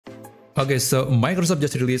Okay, so Microsoft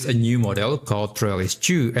just released a new model called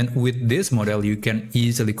Trellis.2, and with this model, you can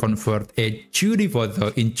easily convert a 2D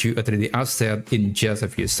photo into a 3D asset in just a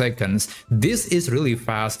few seconds. This is really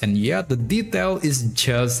fast, and yet the detail is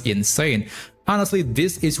just insane. Honestly,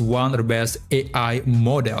 this is one of the best AI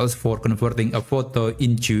models for converting a photo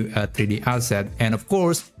into a 3D asset, and of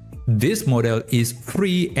course, this model is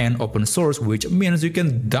free and open source, which means you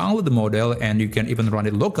can download the model and you can even run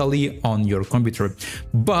it locally on your computer.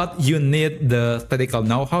 But you need the technical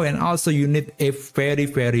know-how, and also you need a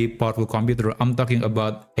very powerful computer. I'm talking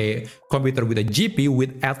about a computer with a GPU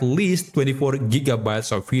with at least 24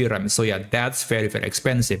 gigabytes of VRAM. So yeah, that's very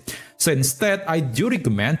expensive. So instead, I do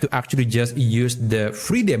recommend to actually just use the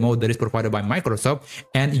free demo that is provided by Microsoft,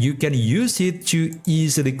 and you can use it to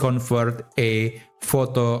easily convert a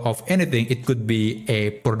photo of anything. It could be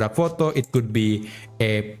a product photo, it could be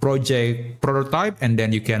a project prototype, and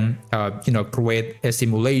then you can create a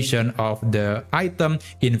simulation of the item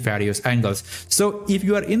in various angles. So if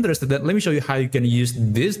you are interested, then let me show you how you can use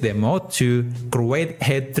this demo to create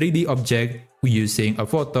a 3D object using a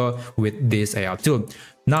photo with this AI tool.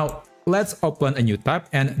 Now let's open a new tab,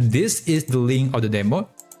 and this is the link of the demo.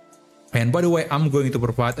 And by the way, I'm going to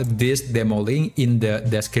provide this demo link in the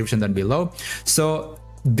description down below. So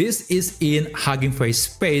this is in Hugging Face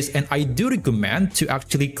space, and I do recommend to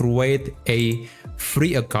actually create a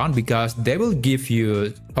free account because they will give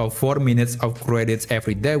you 4 minutes of credits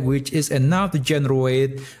every day, which is enough to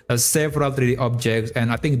generate several 3D objects.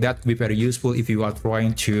 And I think that will be very useful if you are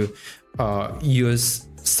trying to use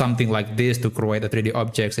something like this to create a 3D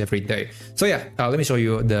objects every day. So yeah, let me show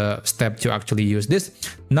you the step to actually use this.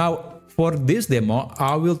 Now, for this demo,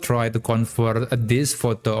 I will try to convert this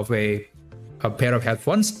photo of a pair of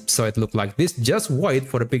headphones. So it looks like this. Just wait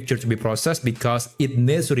for the picture to be processed because it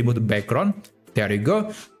needs to remove the background. There you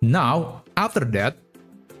go. Now, after that,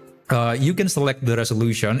 you can select the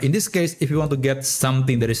resolution. In this case, if you want to get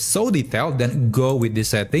something that is so detailed, then go with this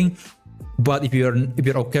setting. But if you're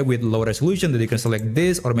okay with low resolution, then you can select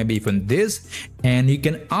this or maybe even this. And you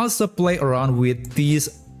can also play around with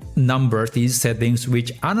these numbers, these settings,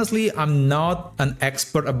 which honestly I'm not an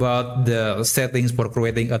expert about the settings for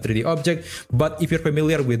creating a 3D object, but if you're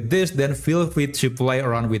familiar with this, then feel free to play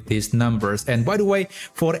around with these numbers. And by the way,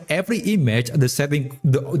 for every image, the setting,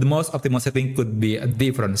 the most optimal setting could be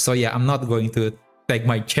different. So yeah, I'm not going to take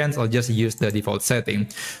my chance. I'll just use the default setting.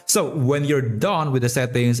 So when you're done with the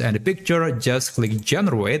settings and the picture, just click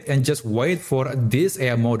generate and just wait for this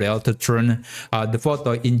AI model to turn the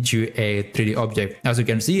photo into a 3D object. As you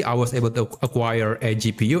can see, I was able to acquire a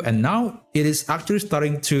GPU, and now it is actually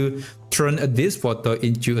starting to turn this photo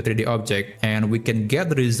into a 3D object, and we can get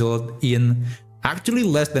the result in actually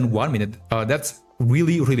less than 1 minute. That's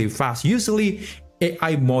really fast. Usually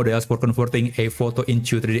AI models for converting a photo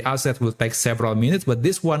into 3D assets will take several minutes, but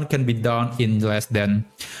this one can be done in less than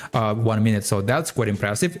 1 minute. So that's quite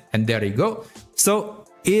impressive. And there you go. So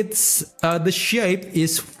it's the shape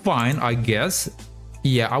is fine, I guess.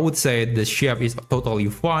 Yeah, I would say the shape is totally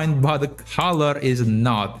fine, but the color is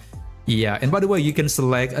not. Yeah, and by the way, you can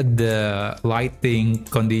select the lighting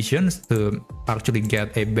conditions to actually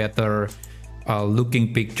get a better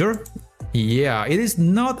looking picture. Yeah, it is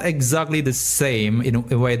not exactly the same in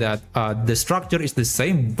a way that the structure is the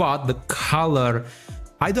same, but the color,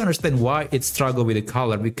 I don't understand why it struggled with the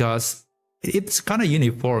color because it's kind of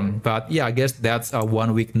uniform. But yeah, I guess that's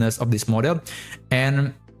one weakness of this model.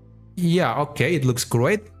 And yeah, okay, it looks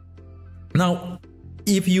great. Now,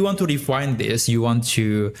 if you want to refine this, you want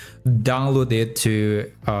to download it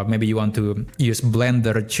to maybe you want to use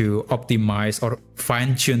Blender to optimize or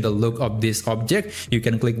fine-tune the look of this object, you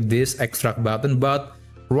can click this extract button. But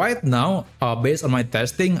right now, based on my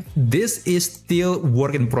testing, this is still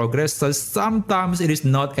work in progress, so sometimes it is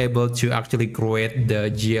not able to actually create the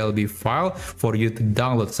GLB file for you to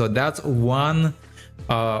download. So that's one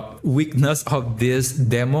weakness of this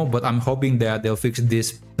demo, but I'm hoping that they'll fix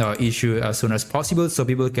this issue as soon as possible so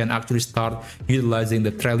people can actually start utilizing the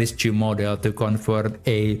Trellis.2 model to convert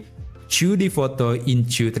a 2D photo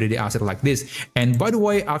into 3D asset like this. And by the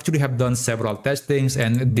way, I actually have done several testings,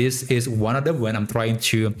 and this is one of them when I'm trying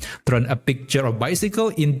to turn a picture of bicycle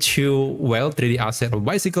into, well, 3D asset of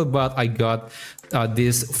bicycle, but I got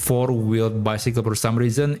this 4-wheeled bicycle for some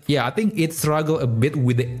reason. Yeah, I think it struggled a bit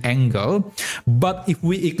with the angle, but if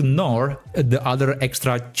we ignore the other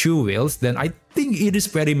extra 2 wheels, then I think it is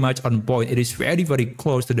very much on point. It is very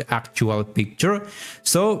close to the actual picture.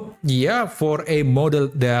 So yeah, for a model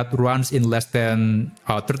that runs in less than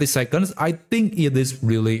 30 seconds, I think it is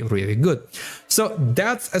really good. So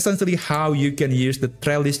that's essentially how you can use the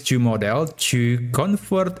Trellis.2 model to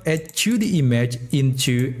convert a 2D image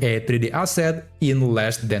into a 3D asset in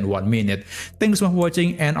less than 1 minute. Thanks for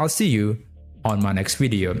watching, and I'll see you on my next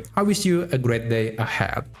video. I wish you a great day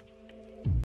ahead.